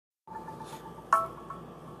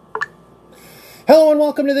Hello and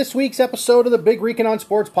welcome to this week's episode of the Big Rican on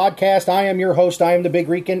Sports podcast. I am your host, I am the Big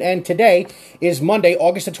Rican, and today is Monday,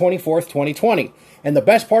 August the 24th, 2020. And the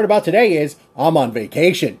best part about today is I'm on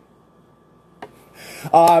vacation.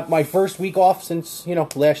 My first week off since,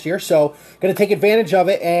 last year, so going to take advantage of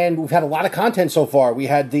it, and we've had a lot of content so far. We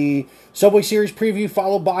had the Subway Series preview,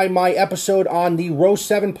 followed by my episode on the Row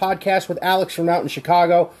 7 podcast with Alex from out in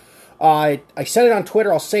Chicago. I said it on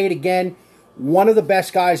Twitter, I'll say it again. One of the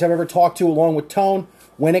best guys I've ever talked to, along with Tone,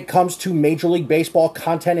 when it comes to Major League Baseball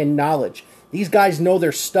content and knowledge. These guys know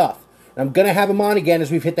their stuff. And I'm going to have them on again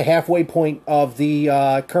as we've hit the halfway point of the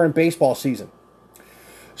current baseball season.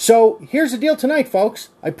 So here's the deal tonight, folks.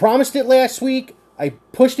 I promised it last week. I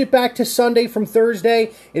pushed it back to Sunday from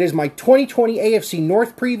Thursday. It is my 2020 AFC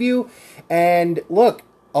North preview. And look,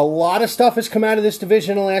 a lot of stuff has come out of this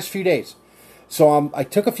division in the last few days. So I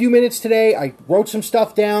took a few minutes today. I wrote some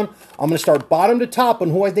stuff down. I'm going to start bottom to top on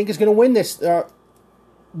who I think is going to win this,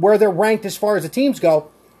 where they're ranked as far as the teams go.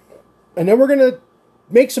 And then we're going to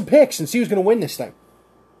make some picks and see who's going to win this thing.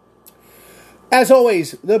 As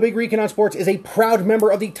always, the Big Rican on Sports is a proud member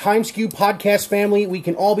of the TimeSkew podcast family. We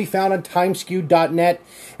can all be found on timeskew.net.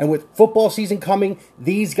 And with football season coming,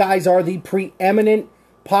 these guys are the preeminent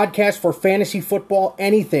podcast for fantasy football,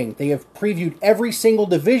 anything. They have previewed every single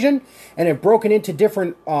division and have broken into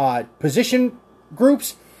different position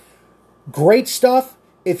groups. Great stuff.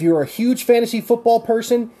 If you're a huge fantasy football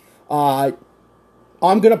person, I'm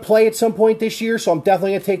going to play at some point this year, so I'm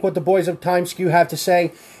definitely going to take what the boys of TimeSkew have to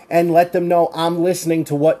say and let them know I'm listening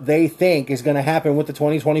to what they think is going to happen with the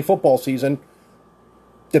 2020 football season,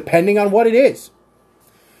 depending on what it is.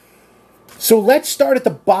 So let's start at the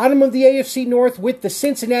bottom of the AFC North with the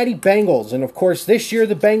Cincinnati Bengals. And of course, this year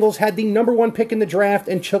the Bengals had the number one pick in the draft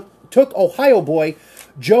and took Ohio boy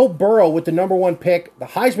Joe Burrow with the number one pick, the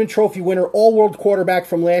Heisman Trophy winner, all-world quarterback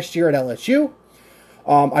from last year at LSU.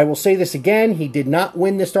 I will say this again, he did not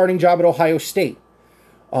win the starting job at Ohio State.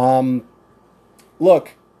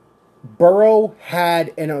 Look, Burrow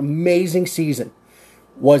had an amazing season.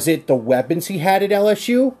 Was it the weapons he had at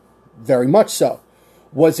LSU? Very much so.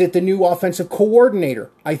 Was it the new offensive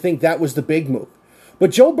coordinator? I think that was the big move.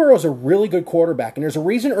 But Joe Burrow's a really good quarterback, and there's a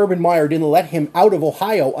reason Urban Meyer didn't let him out of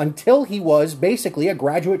Ohio until he was basically a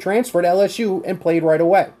graduate transfer at LSU and played right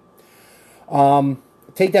away.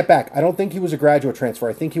 Take that back. I don't think he was a graduate transfer.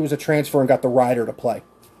 I think he was a transfer and got the rider to play.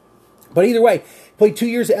 But either way, played 2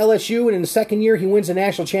 years at LSU, and in the second year, he wins the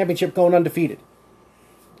national championship going undefeated.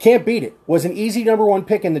 Can't beat it. Was an easy number one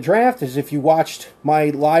pick in the draft, as if you watched my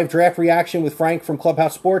live draft reaction with Frank from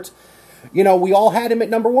Clubhouse Sports. We all had him at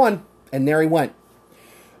number one, and there he went.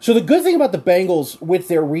 So the good thing about the Bengals with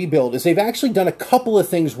their rebuild is they've actually done a couple of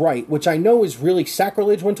things right, which I know is really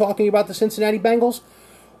sacrilege when talking about the Cincinnati Bengals,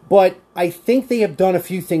 but I think they have done a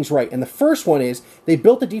few things right. And the first one is they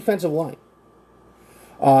built a defensive line.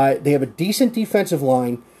 They have a decent defensive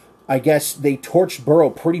line. I guess they torched Burrow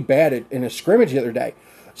pretty bad in a scrimmage the other day.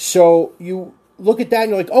 So you look at that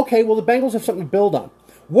and you're like, okay, well, the Bengals have something to build on.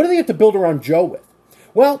 What do they have to build around Joe with?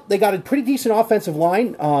 Well, they got a pretty decent offensive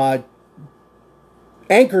line,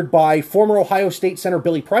 anchored by former Ohio State center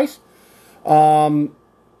Billy Price. And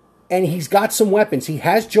he's got some weapons. He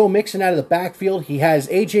has Joe Mixon out of the backfield. He has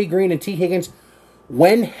A.J. Green and T. Higgins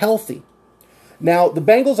when healthy. Now, the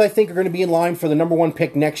Bengals, I think, are going to be in line for the number one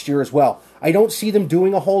pick next year as well. I don't see them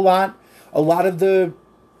doing a whole lot. A lot of the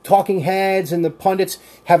talking heads and the pundits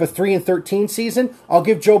have a 3-13 season. I'll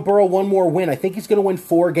give Joe Burrow one more win. I think he's going to win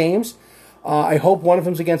 4 games. I hope one of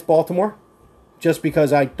them's against Baltimore, just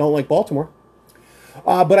because I don't like Baltimore.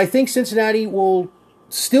 But I think Cincinnati will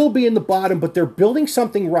still be in the bottom, but they're building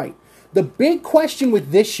something right. The big question with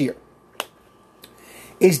this year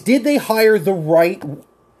is, did they hire the right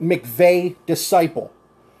McVay disciple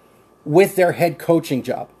with their head coaching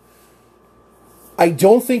job? I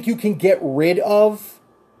don't think you can get rid of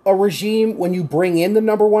a regime when you bring in the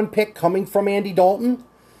number one pick coming from Andy Dalton.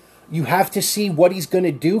 You have to see what he's going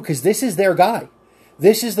to do, because this is their guy.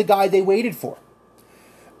 This is the guy they waited for.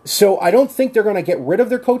 So I don't think they're going to get rid of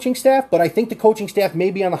their coaching staff, but I think the coaching staff may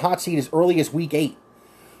be on the hot seat as early as week 8.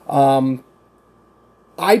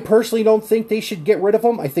 I personally don't think they should get rid of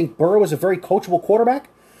him. I think Burrow is a very coachable quarterback.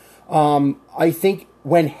 I think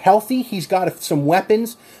when healthy, he's got some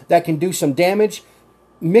weapons that can do some damage.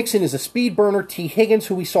 Mixon is a speed burner. T. Higgins,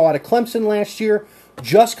 who we saw out of Clemson last year,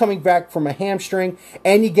 just coming back from a hamstring.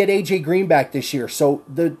 And you get A.J. Green back this year. So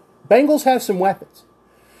the Bengals have some weapons.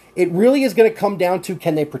 It really is going to come down to,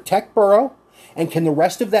 can they protect Burrow? And can the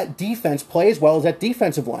rest of that defense play as well as that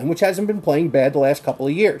defensive line, which hasn't been playing bad the last couple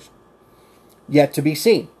of years? Yet to be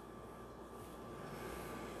seen.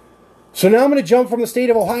 So now I'm going to jump from the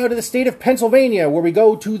state of Ohio to the state of Pennsylvania, where we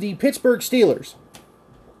go to the Pittsburgh Steelers,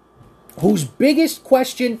 whose biggest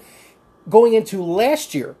question going into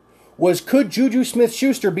last year was, could Juju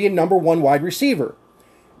Smith-Schuster be a number one wide receiver?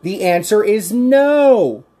 The answer is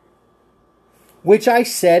no, which I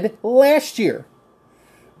said last year.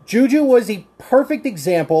 Juju was a perfect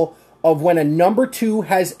example of when a number two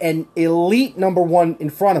has an elite number one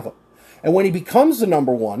in front of him. And when he becomes the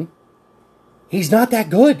number one, he's not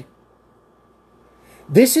that good.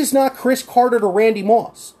 This is not Chris Carter to Randy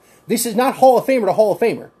Moss. This is not Hall of Famer to Hall of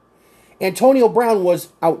Famer. Antonio Brown was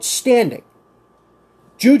outstanding.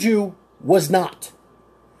 Juju was not.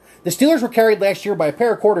 The Steelers were carried last year by a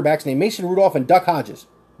pair of quarterbacks named Mason Rudolph and Duck Hodges.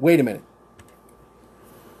 Wait a minute.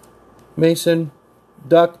 Mason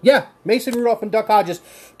Rudolph and Duck Hodges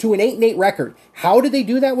to an 8-8 record. How did they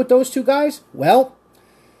do that with those two guys? Well,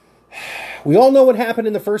 we all know what happened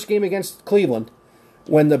in the first game against Cleveland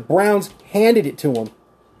when the Browns handed it to them.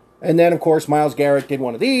 And then, of course, Myles Garrett did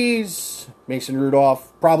one of these. Mason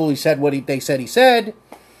Rudolph probably said what they said he said.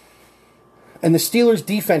 And the Steelers'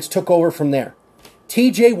 defense took over from there.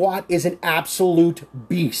 T.J. Watt is an absolute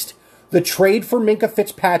beast. The trade for Minkah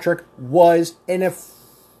Fitzpatrick was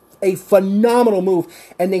a phenomenal move.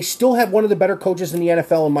 And they still have one of the better coaches in the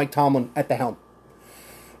NFL in Mike Tomlin at the helm.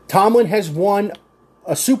 Tomlin has won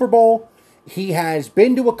a Super Bowl. He has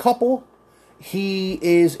been to a couple. He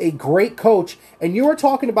is a great coach. And you are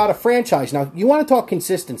talking about a franchise. Now, you want to talk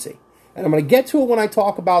consistency. And I'm going to get to it when I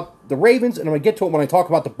talk about the Ravens, and I'm going to get to it when I talk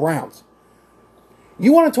about the Browns.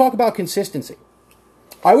 You want to talk about consistency.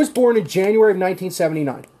 I was born in January of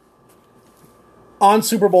 1979 on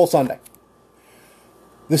Super Bowl Sunday.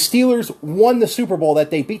 The Steelers won the Super Bowl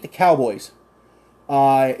that they beat the Cowboys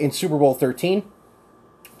in Super Bowl 13.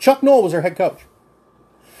 Chuck Noll was their head coach.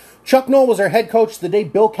 Chuck Noll was their head coach the day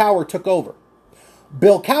Bill Cowher took over.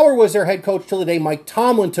 Bill Cowher was their head coach till the day Mike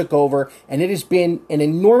Tomlin took over, and it has been an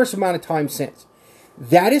enormous amount of time since.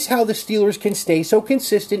 That is how the Steelers can stay so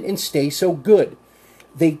consistent and stay so good.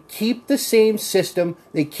 They keep the same system,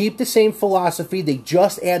 they keep the same philosophy, they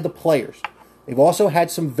just add the players. They've also had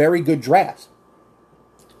some very good drafts.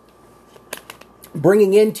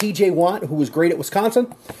 Bringing in T.J. Watt, who was great at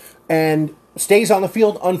Wisconsin, and stays on the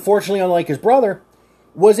field, unfortunately, unlike his brother,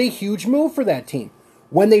 was a huge move for that team.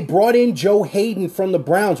 When they brought in Joe Hayden from the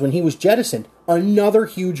Browns when he was jettisoned, another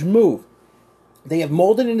huge move. They have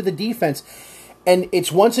molded into the defense, and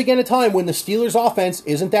it's once again a time when the Steelers' offense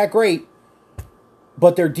isn't that great,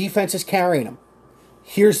 but their defense is carrying them.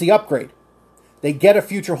 Here's the upgrade. They get a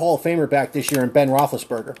future Hall of Famer back this year in Ben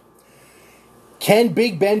Roethlisberger. Can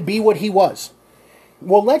Big Ben be what he was?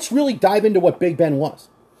 Well, let's really dive into what Big Ben was.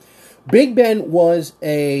 Big Ben was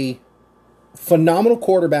a phenomenal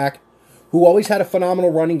quarterback who always had a phenomenal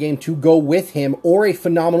running game to go with him, or a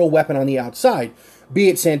phenomenal weapon on the outside, be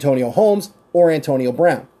it Santonio Holmes or Antonio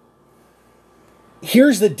Brown.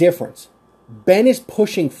 Here's the difference. Ben is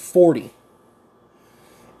pushing 40.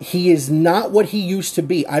 He is not what he used to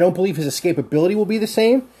be. I don't believe his escapability will be the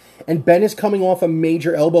same, and Ben is coming off a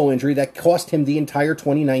major elbow injury that cost him the entire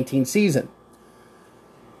 2019 season.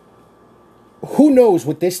 Who knows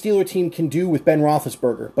what this Steeler team can do with Ben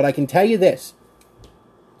Roethlisberger, but I can tell you this.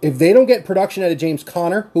 If they don't get production out of James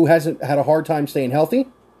Conner, who hasn't had a hard time staying healthy,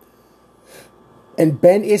 and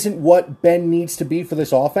Ben isn't what Ben needs to be for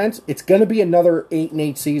this offense, it's going to be another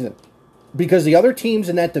 8-8 season. Because the other teams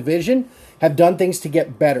in that division have done things to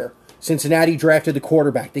get better. Cincinnati drafted the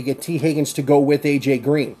quarterback. They get T. Higgins to go with A.J.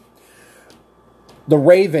 Green. The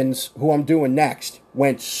Ravens, who I'm doing next,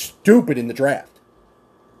 went stupid in the draft.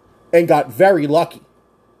 And got very lucky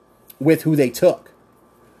with who they took.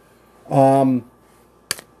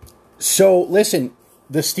 So, listen,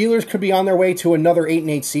 the Steelers could be on their way to another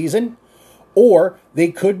 8-8 season, or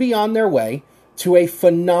they could be on their way to a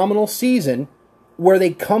phenomenal season where they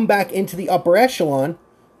come back into the upper echelon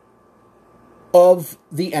of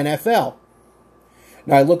the NFL.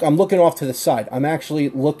 Now, I'm looking off to the side. I'm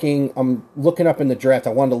looking up in the draft. I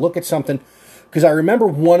wanted to look at something, because I remember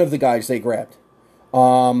one of the guys they grabbed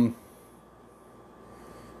in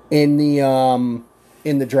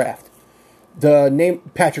the draft. The name,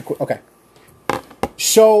 Patrick, okay.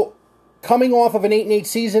 So, coming off of an 8-8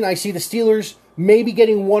 season, I see the Steelers maybe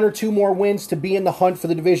getting one or two more wins to be in the hunt for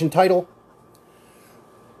the division title.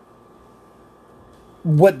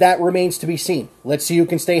 What that remains to be seen. Let's see who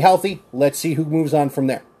can stay healthy. Let's see who moves on from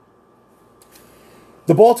there.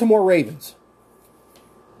 The Baltimore Ravens.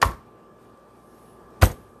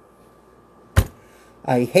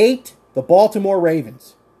 I hate the Baltimore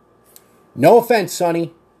Ravens. No offense,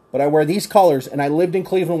 Sonny. but I wear these colors, and I lived in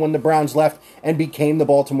Cleveland when the Browns left and became the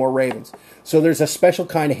Baltimore Ravens. So there's a special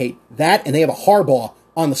kind of hate. That, and they have a Harbaugh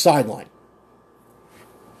on the sideline.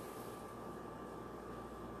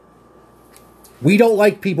 We don't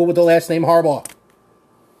like people with the last name Harbaugh.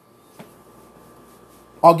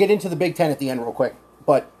 I'll get into the Big Ten at the end real quick,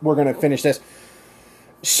 but we're going to finish this.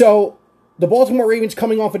 So, the Baltimore Ravens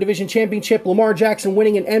coming off a division championship, Lamar Jackson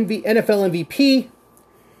winning an NFL MVP.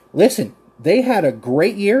 Listen, they had a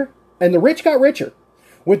great year, and the rich got richer.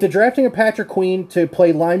 With the drafting of Patrick Queen to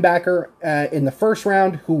play linebacker in the first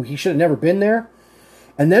round, who he should have never been there.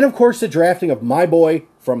 And then, of course, the drafting of my boy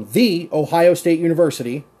from the Ohio State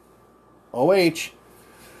University, OH,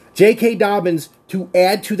 J.K. Dobbins, to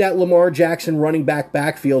add to that Lamar Jackson running back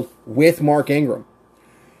backfield with Mark Ingram.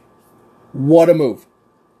 What a move.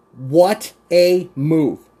 What a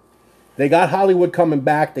move. They got Hollywood coming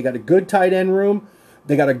back. They got a good tight end room.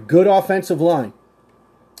 They got a good offensive line.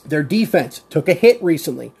 Their defense took a hit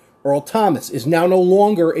recently. Earl Thomas is now no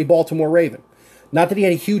longer a Baltimore Raven. Not that he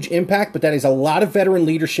had a huge impact, but that is a lot of veteran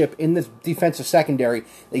leadership in the defensive secondary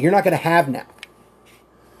that you're not going to have now.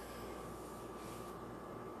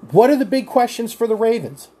 What are the big questions for the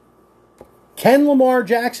Ravens? Can Lamar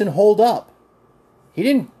Jackson hold up? He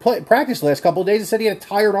didn't practice the last couple of days. He said he had a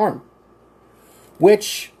tired arm.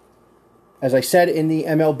 Which, as I said in the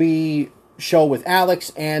MLB show with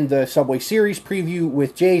Alex and the Subway Series preview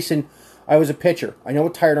with Jason, I was a pitcher. I know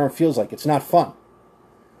what tired arm feels like. It's not fun.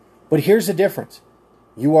 But here's the difference.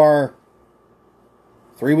 You are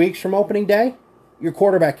 3 weeks from opening day. Your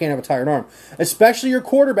quarterback can't have a tired arm. Especially your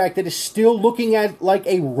quarterback that is still looking at like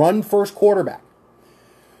a run-first quarterback.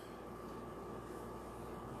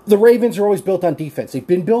 The Ravens are always built on defense. They've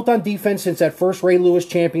been built on defense since that first Ray Lewis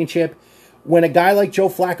championship. When a guy like Joe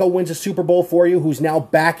Flacco wins a Super Bowl for you, who's now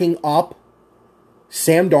backing up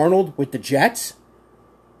Sam Darnold with the Jets.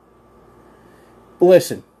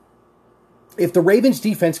 Listen, if the Ravens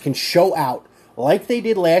defense can show out like they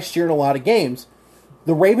did last year in a lot of games,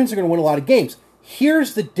 the Ravens are going to win a lot of games.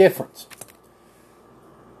 Here's the difference.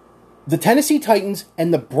 The Tennessee Titans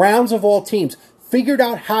and the Browns of all teams figured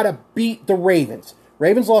out how to beat the Ravens.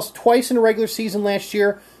 Ravens lost twice in the regular season last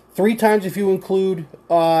year, 3 times if you include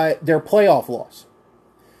their playoff loss.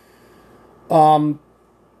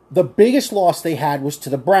 The biggest loss they had was to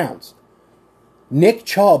the Browns. Nick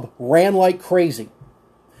Chubb ran like crazy.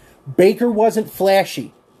 Baker wasn't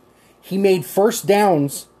flashy. He made first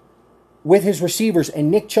downs with his receivers, and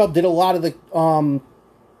Nick Chubb did a lot of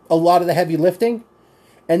the heavy lifting,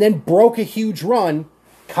 and then broke a huge run,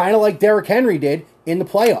 kind of like Derrick Henry did in the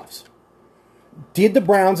playoffs. Did the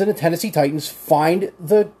Browns and the Tennessee Titans find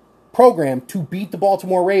the program to beat the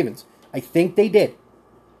Baltimore Ravens? I think they did.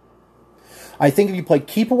 I think if you play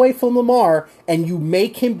keep away from Lamar and you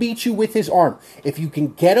make him beat you with his arm, if you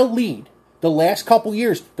can get a lead the last couple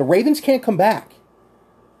years, the Ravens can't come back.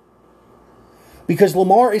 Because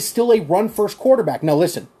Lamar is still a run-first quarterback. Now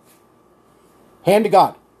listen, hand to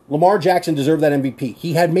God, Lamar Jackson deserved that MVP.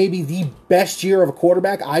 He had maybe the best year of a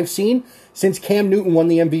quarterback I've seen since Cam Newton won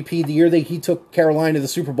the MVP the year that he took Carolina to the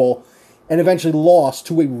Super Bowl and eventually lost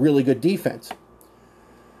to a really good defense.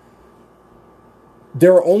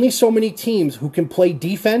 There are only so many teams who can play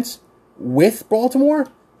defense with Baltimore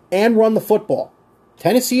and run the football.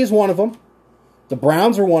 Tennessee is one of them. The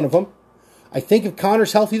Browns are one of them. I think if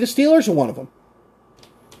Connor's healthy, the Steelers are one of them.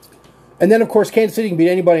 And then, of course, Kansas City can beat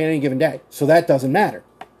anybody on any given day. So that doesn't matter.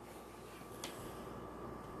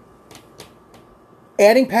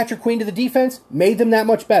 Adding Patrick Queen to the defense made them that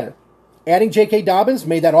much better. Adding J.K. Dobbins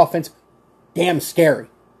made that offense damn scary.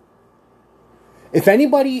 If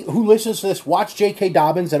anybody who listens to this watched J.K.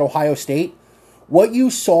 Dobbins at Ohio State, what you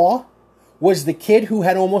saw was the kid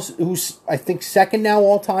who's I think second now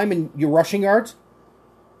all time in your rushing yards,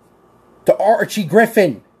 to Archie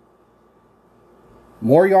Griffin.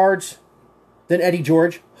 More yards than Eddie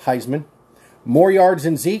George, Heisman. More yards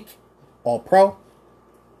than Zeke, All-Pro.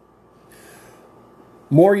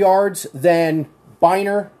 More yards than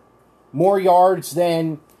Biner. More yards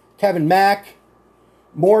than Kevin Mack.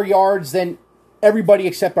 More yards than everybody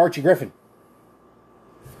except Archie Griffin.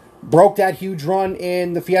 Broke that huge run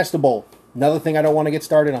in the Fiesta Bowl. Another thing I don't want to get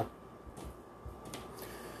started on.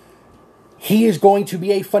 He is going to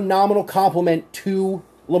be a phenomenal complement to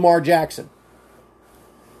Lamar Jackson.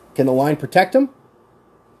 Can the line protect him?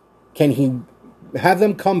 Can he have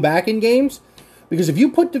them come back in games? Because if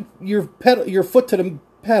you put your foot to the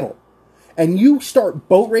pedal and you start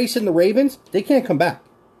boat racing the Ravens, they can't come back.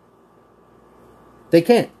 They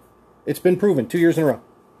can't. It's been proven 2 years in a row.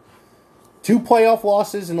 2 playoff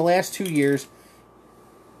losses in the last 2 years,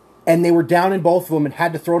 and they were down in both of them and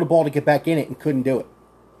had to throw the ball to get back in it and couldn't do it.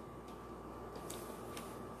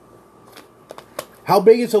 How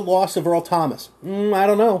big is the loss of Earl Thomas? I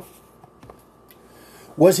don't know.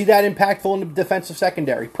 Was he that impactful in the defensive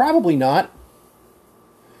secondary? Probably not.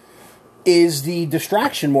 Is the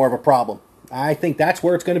distraction more of a problem? I think that's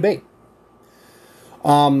where it's going to be.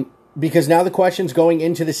 Because now the questions going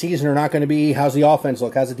into the season are not going to be, how's the offense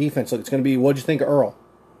look? How's the defense look? It's going to be, what'd you think of Earl?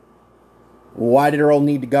 Why did Earl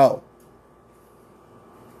need to go?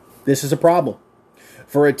 This is a problem.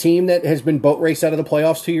 For a team that has been boat raced out of the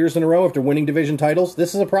playoffs 2 years in a row after winning division titles,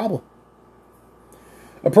 this is a problem.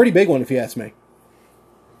 A pretty big one, if you ask me.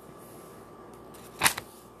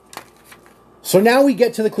 So now we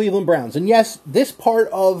get to the Cleveland Browns. And yes, this part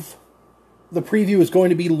of the preview is going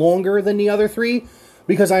to be longer than the other three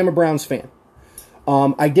because I'm a Browns fan.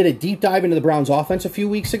 I did a deep dive into the Browns offense a few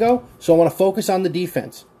weeks ago, so I want to focus on the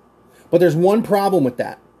defense. But there's one problem with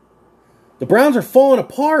that. The Browns are falling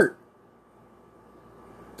apart.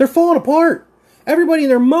 They're falling apart. Everybody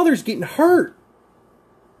and their mother's getting hurt.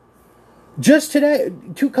 Just today,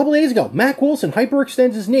 a couple days ago, Mack Wilson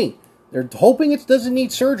hyperextends his knee. They're hoping it doesn't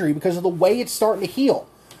need surgery because of the way it's starting to heal.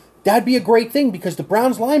 That'd be a great thing because the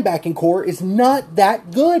Browns linebacking core is not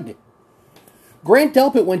that good. Grant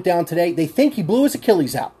Delpit went down today. They think he blew his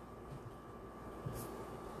Achilles out.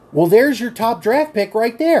 Well, there's your top draft pick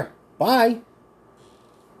right there. Bye.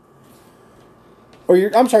 Or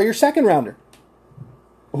your second rounder,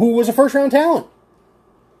 who was a first round talent.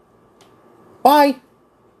 Bye.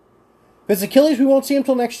 If it's Achilles, we won't see him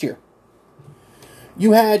till next year.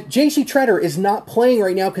 You had J.C. Treader is not playing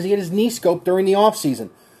right now because he had his knee scoped during the offseason.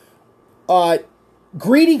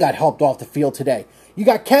 Greedy got helped off the field today. You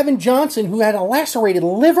got Kevin Johnson, who had a lacerated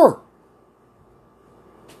liver.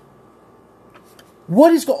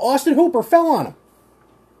 Austin Hooper fell on him.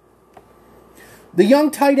 The young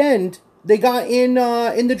tight end they got in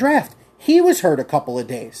the draft, he was hurt a couple of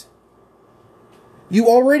days. You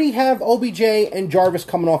already have OBJ and Jarvis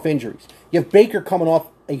coming off injuries. You have Baker coming off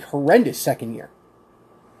a horrendous second year.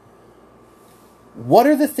 What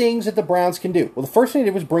are the things that the Browns can do? Well, the first thing they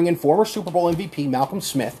did was bring in former Super Bowl MVP Malcolm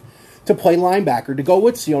Smith to play linebacker to go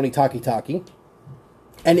with Sione Takitaki.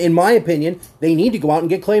 And in my opinion, they need to go out and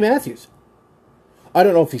get Clay Matthews. I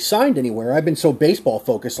don't know if he signed anywhere. I've been so baseball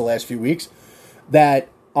focused the last few weeks that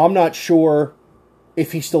I'm not sure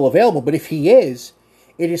if he's still available. But if he is,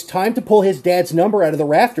 it is time to pull his dad's number out of the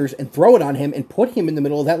rafters and throw it on him and put him in the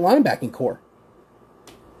middle of that linebacking core.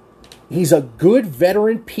 He's a good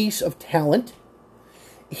veteran piece of talent.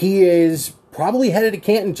 He is probably headed to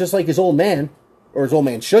Canton just like his old man, or his old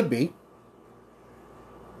man should be.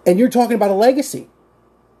 And you're talking about a legacy.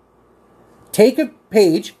 Take a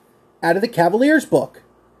page out of the Cavaliers book.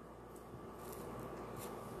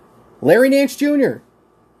 Larry Nance Jr.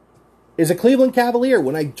 is a Cleveland Cavalier.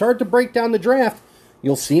 When I start to break down the draft,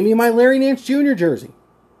 you'll see me in my Larry Nance Jr. jersey.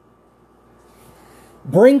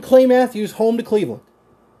 Bring Clay Matthews home to Cleveland.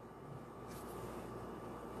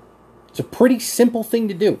 It's a pretty simple thing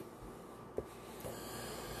to do.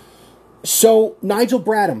 So, Nigel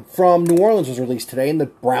Bradham from New Orleans was released today, and the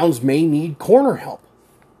Browns may need corner help.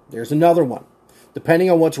 There's another one.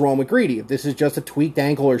 Depending on what's wrong with Greedy. If this is just a tweaked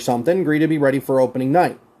ankle or something, Greedy will be ready for opening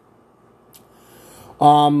night.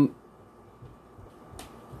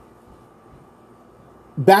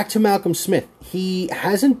 Back to Malcolm Smith. He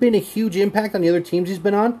hasn't been a huge impact on the other teams he's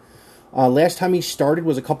been on. Last time he started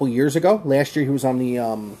was a couple years ago. Last year he was on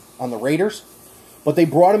the Raiders. But they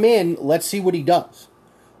brought him in. Let's see what he does.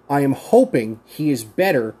 I am hoping he is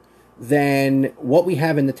better than what we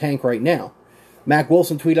have in the tank right now. Mack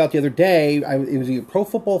Wilson tweeted out the other day, it was either Pro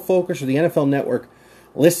Football Focus or the NFL Network,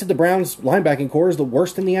 listed the Browns' linebacking core as the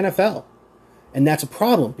worst in the NFL. And that's a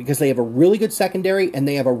problem because they have a really good secondary and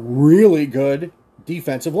they have a really good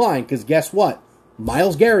defensive line. Because guess what?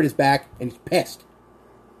 Myles Garrett is back and he's pissed.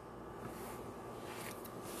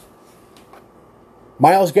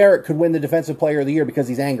 Myles Garrett could win the Defensive Player of the Year because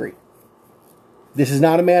he's angry. This is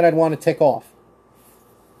not a man I'd want to tick off.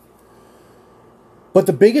 But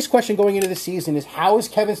the biggest question going into the season is how is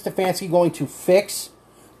Kevin Stefanski going to fix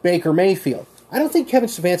Baker Mayfield? I don't think Kevin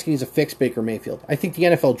Stefanski needs to fix Baker Mayfield. I think the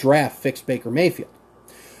NFL draft fixed Baker Mayfield.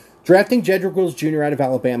 Drafting Jedrick Wills Jr. out of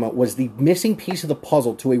Alabama was the missing piece of the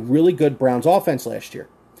puzzle to a really good Browns offense last year.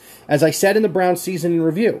 As I said in the Browns season in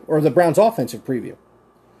review, or the Browns offensive preview,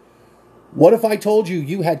 what if I told you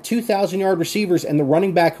you had 2,000-yard receivers and the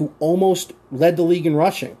running back who almost led the league in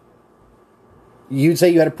rushing? You'd say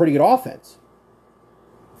you had a pretty good offense.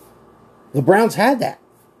 The Browns had that.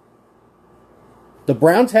 The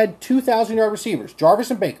Browns had 2,000-yard receivers,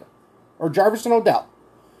 Jarvis and Baker, or Jarvis and Odell.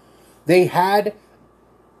 They had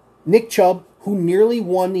Nick Chubb, who nearly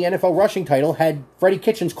won the NFL rushing title, had Freddie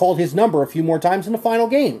Kitchens called his number a few more times in the final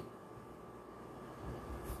game.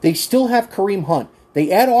 They still have Kareem Hunt.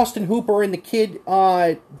 They add Austin Hooper and the kid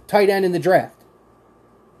tight end in the draft.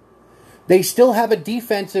 They still have a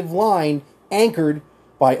defensive line anchored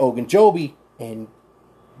by Ogunjobi and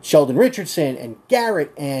Sheldon Richardson and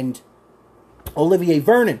Garrett and Olivier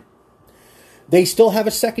Vernon. They still have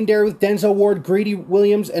a secondary with Denzel Ward, Greedy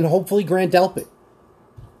Williams, and hopefully Grant Delpit.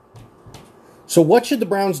 So what should the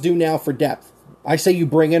Browns do now for depth? I say you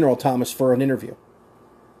bring in Earl Thomas for an interview.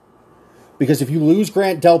 Because if you lose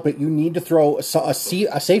Grant Delpit, you need to throw a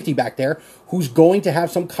safety back there who's going to have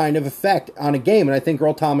some kind of effect on a game. And I think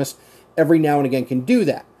Earl Thomas every now and again can do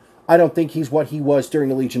that. I don't think he's what he was during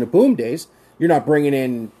the Legion of Boom days. You're not bringing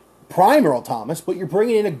in prime Earl Thomas, but you're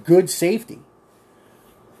bringing in a good safety.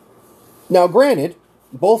 Now, granted,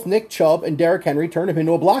 both Nick Chubb and Derrick Henry turned him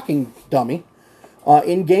into a blocking dummy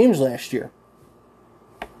in games last year.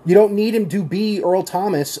 You don't need him to be Earl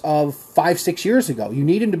Thomas of 5-6 years ago. You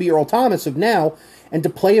need him to be Earl Thomas of now and to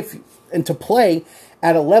play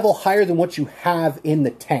at a level higher than what you have in the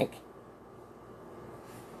tank.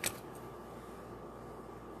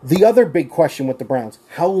 The other big question with the Browns,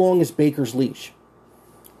 how long is Baker's leash?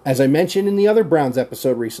 As I mentioned in the other Browns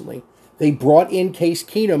episode recently, they brought in Case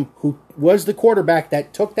Keenum, who was the quarterback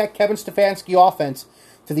that took that Kevin Stefanski offense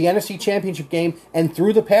to the NFC Championship game and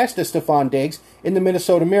threw the pass to Stephon Diggs in the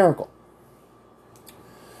Minnesota Miracle.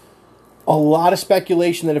 A lot of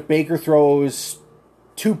speculation that if Baker throws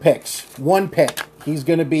 2 picks, 1 pick, he's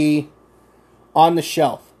going to be on the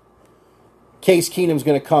shelf. Case Keenum's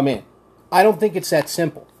going to come in. I don't think it's that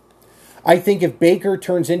simple. I think if Baker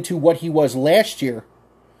turns into what he was last year,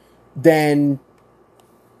 then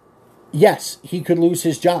yes, he could lose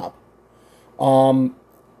his job.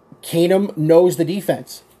 Keenum knows the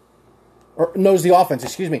defense. Or knows the offense,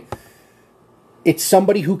 excuse me. It's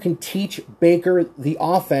somebody who can teach Baker the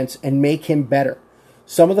offense and make him better.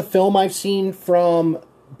 Some of the film I've seen from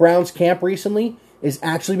Browns camp recently has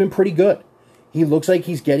actually been pretty good. He looks like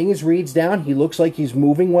he's getting his reads down. He looks like he's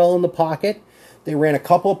moving well in the pocket. They ran a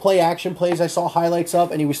couple of play-action plays I saw highlights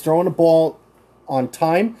of, and he was throwing the ball on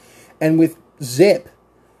time and with zip.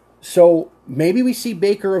 So maybe we see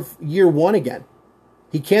Baker of year 1 again.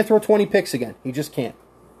 He can't throw 20 picks again. He just can't.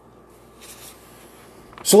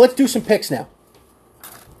 So let's do some picks now.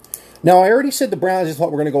 Now, I already said the Browns just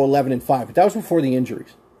thought we're going to go 11-5, but that was before the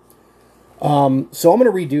injuries. So I'm going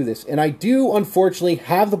to redo this. And I do, unfortunately,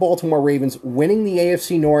 have the Baltimore Ravens winning the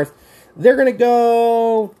AFC North. They're going to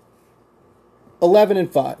go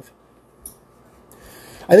 11-5.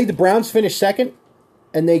 I think the Browns finish second,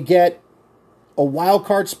 and they get a wild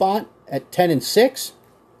card spot at 10-6.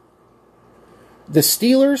 The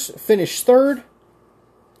Steelers finish third.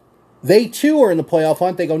 They, too, are in the playoff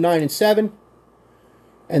hunt. They go 9-7.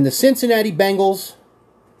 And the Cincinnati Bengals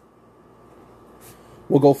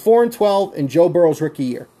will go 4-12 in Joe Burrow's rookie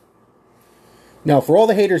year. Now, for all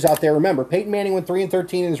the haters out there, remember, Peyton Manning went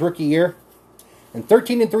 3-13 in his rookie year and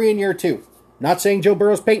 13-3 in year 2. Not saying Joe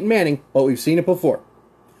Burrow's Peyton Manning, but we've seen it before.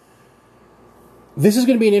 This is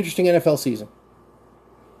going to be an interesting NFL season.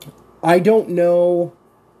 I don't know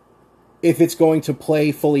if it's going to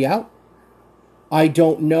play fully out. I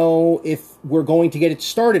don't know if we're going to get it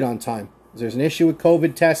started on time. There's an issue with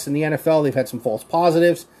COVID tests in the NFL. They've had some false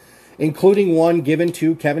positives, including one given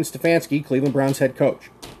to Kevin Stefanski, Cleveland Browns head coach.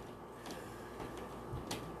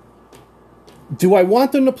 Do I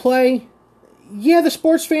want them to play? Yeah, the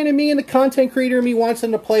sports fan in me and the content creator in me wants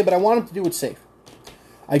them to play, but I want them to do it safe.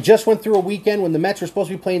 I just went through a weekend when the Mets were supposed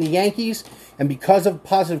to be playing the Yankees, and because of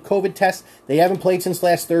positive COVID tests, they haven't played since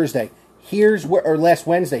last Thursday. Last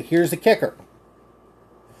Wednesday. Here's the kicker.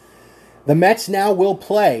 The Mets now will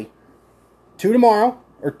play 2 tomorrow,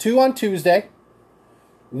 or 2 on Tuesday,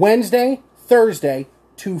 Wednesday, Thursday,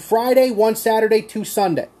 2 Friday, 1 Saturday, 2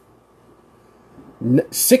 Sunday.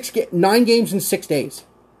 9 games in 6 days.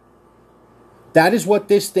 That is what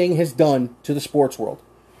this thing has done to the sports world.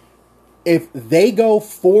 If they go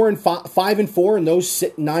 5-4 in those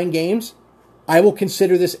 9 games, I will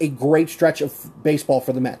consider this a great stretch of baseball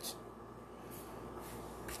for the Mets.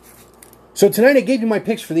 So tonight I gave you my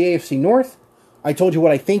picks for the AFC North. I told you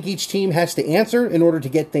what I think each team has to answer in order to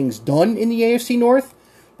get things done in the AFC North.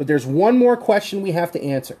 But there's one more question we have to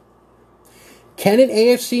answer. Can an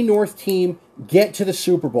AFC North team get to the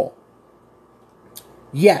Super Bowl?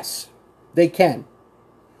 Yes, they can.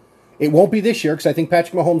 It won't be this year because I think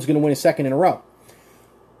Patrick Mahomes is going to win a second in a row.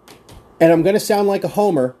 And I'm going to sound like a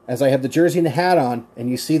homer as I have the jersey and the hat on, and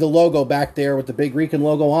you see the logo back there with the big Rican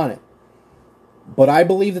logo on it. But I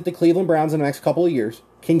believe that the Cleveland Browns in the next couple of years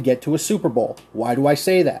can get to a Super Bowl. Why do I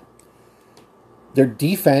say that? Their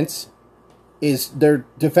defensive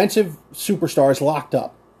superstar is locked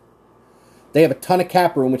up. They have a ton of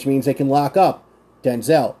cap room, which means they can lock up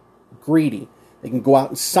Denzel, Greedy. They can go out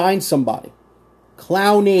and sign somebody.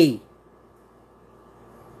 Clowney.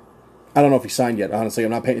 I don't know if he signed yet. Honestly,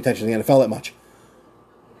 I'm not paying attention to the NFL that much.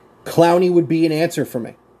 Clowney would be an answer for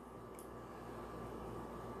me.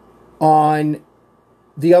 On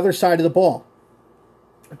the other side of the ball,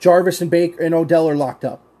 Jarvis and Baker and Odell are locked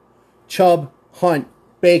up. Chubb, Hunt,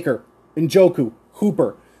 Baker, Njoku,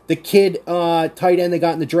 Hooper, the kid tight end they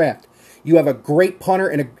got in the draft. You have a great punter,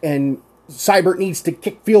 and Seibert needs to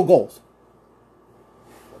kick field goals.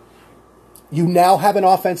 You now have an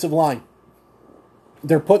offensive line.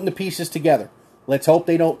 They're putting the pieces together. Let's hope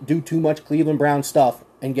they don't do too much Cleveland Brown stuff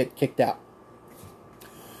and get kicked out.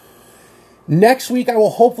 Next week, I will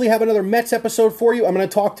hopefully have another Mets episode for you. I'm going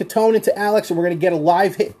to talk to Tone and to Alex, and we're going to get a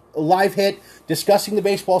live hit discussing the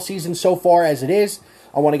baseball season so far as it is.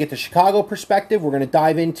 I want to get the Chicago perspective. We're going to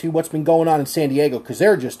dive into what's been going on in San Diego because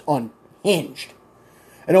they're just unhinged.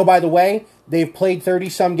 And oh, by the way, they've played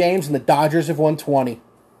 30-some games, and the Dodgers have won 20.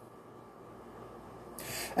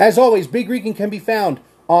 As always, Big Rican can be found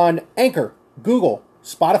on Anchor, Google,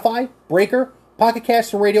 Spotify, Breaker, Pocket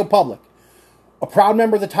Cast, and Radio Public. A proud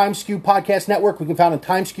member of the Time Skewed Podcast Network. We can find on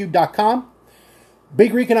timeskewed.com.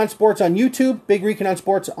 Big Rican on Sports on YouTube. Big Rican on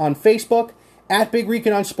Sports on Facebook. At Big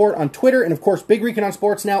Rican on Sport on Twitter. And, of course, Big Rican on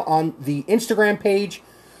Sports now on the Instagram page.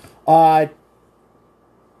 Have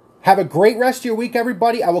a great rest of your week,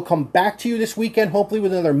 everybody. I will come back to you this weekend, hopefully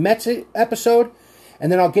with another Mets episode.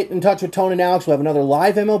 And then I'll get in touch with Tone and Alex. We'll have another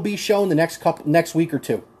live MLB show in the next week or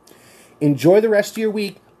two. Enjoy the rest of your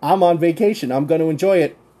week. I'm on vacation. I'm going to enjoy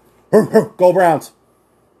it. Go Browns.